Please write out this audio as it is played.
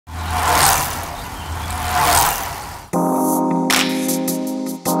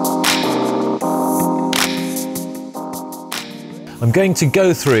I'm going to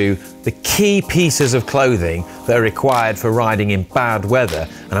go through the key pieces of clothing that are required for riding in bad weather,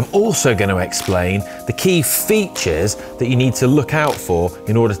 and I'm also going to explain the key features that you need to look out for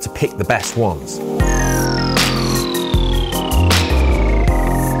in order to pick the best ones.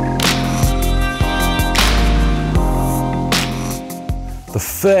 The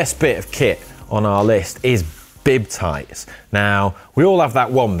first bit of kit on our list is bib tights. Now, we all have that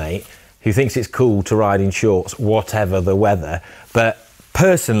one mate who thinks it's cool to ride in shorts whatever the weather, but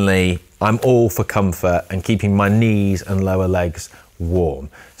personally I'm all for comfort and keeping my knees and lower legs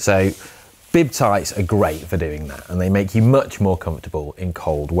warm. So bib tights are great for doing that, and they make you much more comfortable in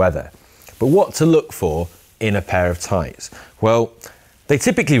cold weather. But what to look for in a pair of tights? Well, they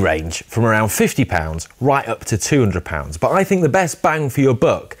typically range from around £50 right up to £200, but I think the best bang for your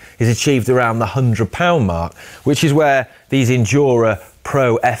buck is achieved around the £100 mark, which is where these Endura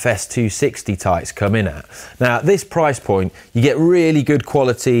Pro FS260 tights come in at. Now, at this price point, you get really good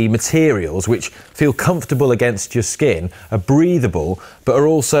quality materials which feel comfortable against your skin, are breathable, but are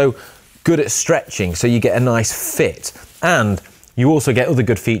also good at stretching, so you get a nice fit. And you also get other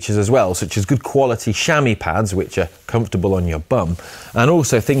good features as well, such as good quality chamois pads, which are comfortable on your bum, and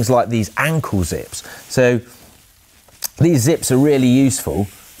also things like these ankle zips. So these zips are really useful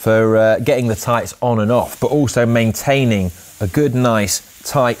for getting the tights on and off, but also maintaining a good, nice,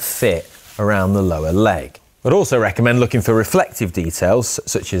 tight fit around the lower leg. I'd also recommend looking for reflective details,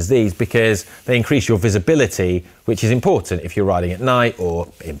 such as these, because they increase your visibility, which is important if you're riding at night or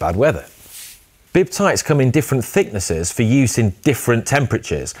in bad weather. Bib tights come in different thicknesses for use in different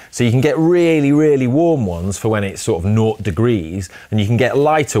temperatures. So you can get really, really warm ones for when it's sort of 0 degrees, and you can get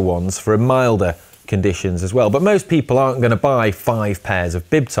lighter ones for milder conditions as well. But most people aren't going to buy 5 pairs of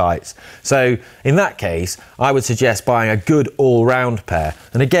bib tights. So in that case, I would suggest buying a good all-round pair.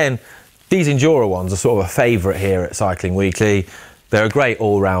 And again, these Endura ones are sort of a favourite here at Cycling Weekly. They're a great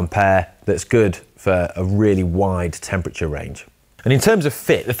all-round pair that's good for a really wide temperature range. And in terms of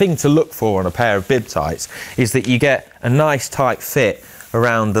fit, the thing to look for on a pair of bib tights is that you get a nice tight fit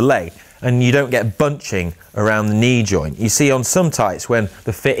around the leg and you don't get bunching around the knee joint. You see on some tights when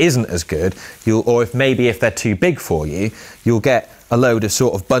the fit isn't as good, or if they're too big for you, you'll get a load of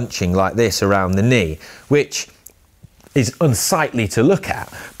sort of bunching like this around the knee, which is unsightly to look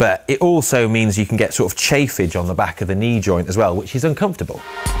at, but it also means you can get sort of chafage on the back of the knee joint as well, which is uncomfortable.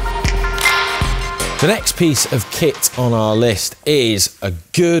 The next piece of kit on our list is a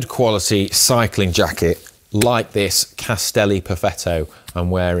good quality cycling jacket like this Castelli Perfetto I'm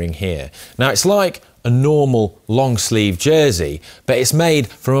wearing here. Now, it's like a normal long sleeve jersey, but it's made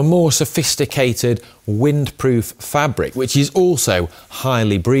from a more sophisticated windproof fabric, which is also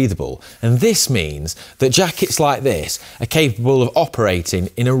highly breathable. And this means that jackets like this are capable of operating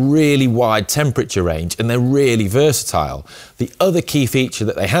in a really wide temperature range, and they're really versatile. The other key feature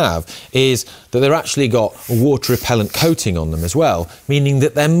that they have is that they've actually got a water repellent coating on them as well, meaning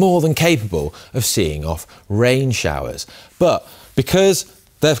that they're more than capable of seeing off rain showers. But because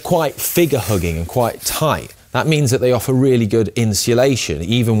they're quite figure hugging and quite tight, that means that they offer really good insulation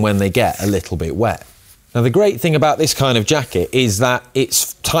even when they get a little bit wet. Now, the great thing about this kind of jacket is that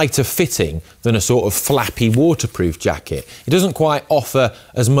it's tighter fitting than a sort of flappy waterproof jacket. It doesn't quite offer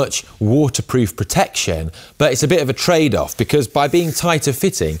as much waterproof protection, but it's a bit of a trade-off because by being tighter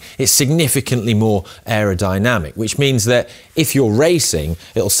fitting, it's significantly more aerodynamic, which means that if you're racing,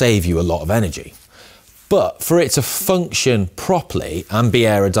 it'll save you a lot of energy. But for it to function properly and be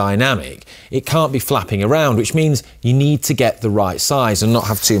aerodynamic, it can't be flapping around, which means you need to get the right size and not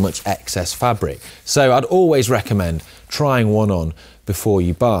have too much excess fabric. So I'd always recommend trying one on before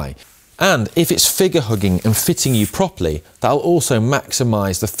you buy. And if it's figure hugging and fitting you properly, that'll also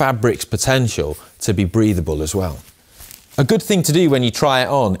maximise the fabric's potential to be breathable as well. A good thing to do when you try it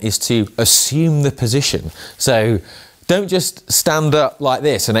on is to assume the position. So don't just stand up like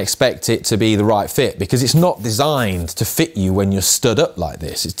this and expect it to be the right fit, because it's not designed to fit you when you're stood up like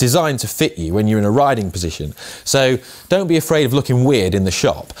this. It's designed to fit you when you're in a riding position. So don't be afraid of looking weird in the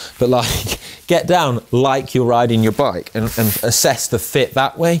shop, but like get down like you're riding your bike and assess the fit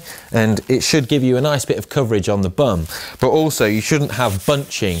that way. And it should give you a nice bit of coverage on the bum, but also you shouldn't have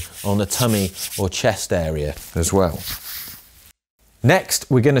bunching on the tummy or chest area as well. Next,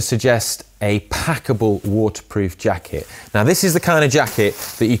 we're going to suggest a packable waterproof jacket. Now, this is the kind of jacket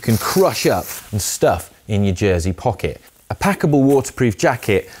that you can crush up and stuff in your jersey pocket. A packable waterproof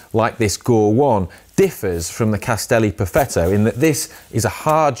jacket like this Gore One differs from the Castelli Perfetto in that this is a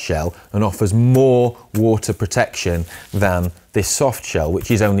hard shell and offers more water protection than this soft shell, which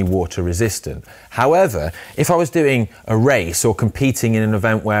is only water resistant. However, if I was doing a race or competing in an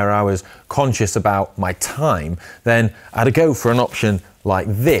event where I was conscious about my time, then I'd go for an option like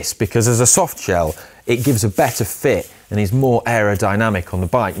this, because as a soft shell, it gives a better fit and is more aerodynamic on the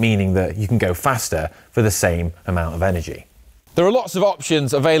bike, meaning that you can go faster for the same amount of energy. There are lots of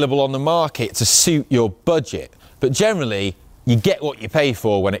options available on the market to suit your budget, but generally you get what you pay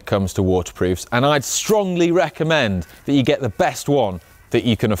for when it comes to waterproofs, and I'd strongly recommend that you get the best one that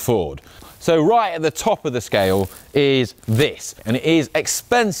you can afford. So right at the top of the scale is this, and it is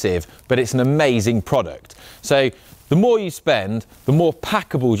expensive, but it's an amazing product. So the more you spend, the more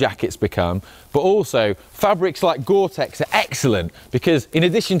packable jackets become, but also fabrics like Gore-Tex are excellent because in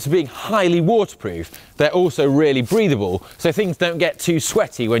addition to being highly waterproof, they're also really breathable, so things don't get too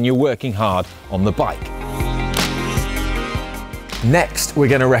sweaty when you're working hard on the bike. Next, we're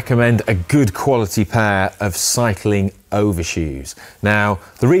going to recommend a good quality pair of cycling overshoes. Now,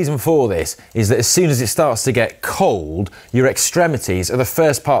 the reason for this is that as soon as it starts to get cold, your extremities are the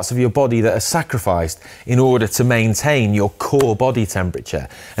first parts of your body that are sacrificed in order to maintain your core body temperature.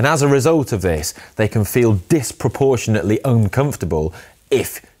 And as a result of this, they can feel disproportionately uncomfortable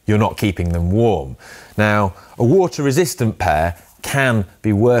if you're not keeping them warm. Now, a water-resistant pair can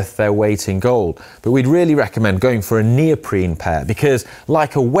be worth their weight in gold, but we'd really recommend going for a neoprene pair because,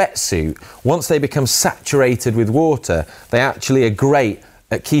 like a wetsuit, once they become saturated with water, they actually are great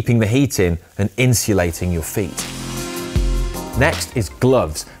at keeping the heat in and insulating your feet. Next is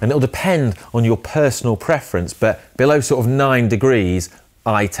gloves, and it'll depend on your personal preference, but below sort of 9 degrees,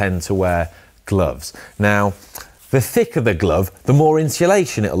 I tend to wear gloves. Now, the thicker the glove, the more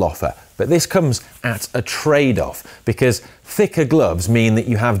insulation it'll offer. But this comes at a trade-off because thicker gloves mean that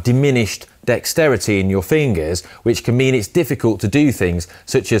you have diminished dexterity in your fingers, which can mean it's difficult to do things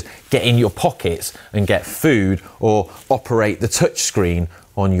such as get in your pockets and get food or operate the touchscreen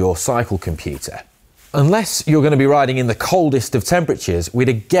on your cycle computer. Unless you're going to be riding in the coldest of temperatures, we'd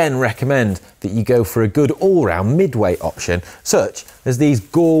again recommend that you go for a good all-round mid-weight option, such as these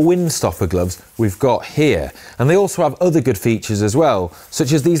Gore Windstopper gloves we've got here. And they also have other good features as well,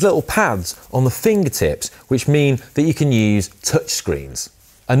 such as these little pads on the fingertips, which mean that you can use touchscreens.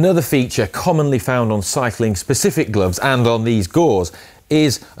 Another feature commonly found on cycling-specific gloves and on these Gores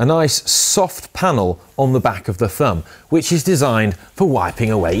is a nice soft panel on the back of the thumb, which is designed for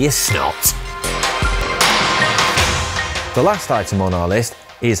wiping away your snot. The last item on our list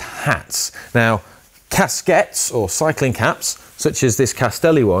is hats. Now, casquettes or cycling caps, such as this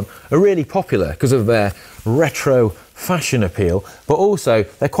Castelli one, are really popular because of their retro fashion appeal, but also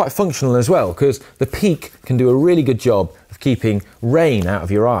they're quite functional as well because the peak can do a really good job of keeping rain out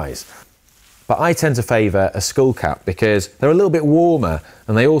of your eyes. But I tend to favour a skull cap because they're a little bit warmer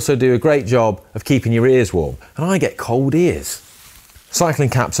and they also do a great job of keeping your ears warm, and I get cold ears. Cycling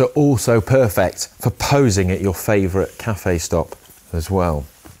caps are also perfect for posing at your favourite cafe stop as well.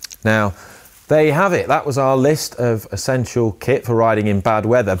 Now, there you have it. That was our list of essential kit for riding in bad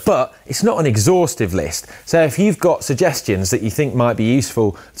weather, but it's not an exhaustive list. So if you've got suggestions that you think might be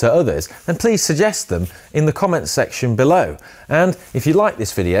useful to others, then please suggest them in the comments section below. And if you like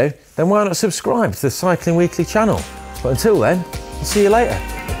this video, then why not subscribe to the Cycling Weekly channel? But until then, I'll see you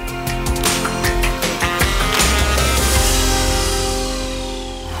later.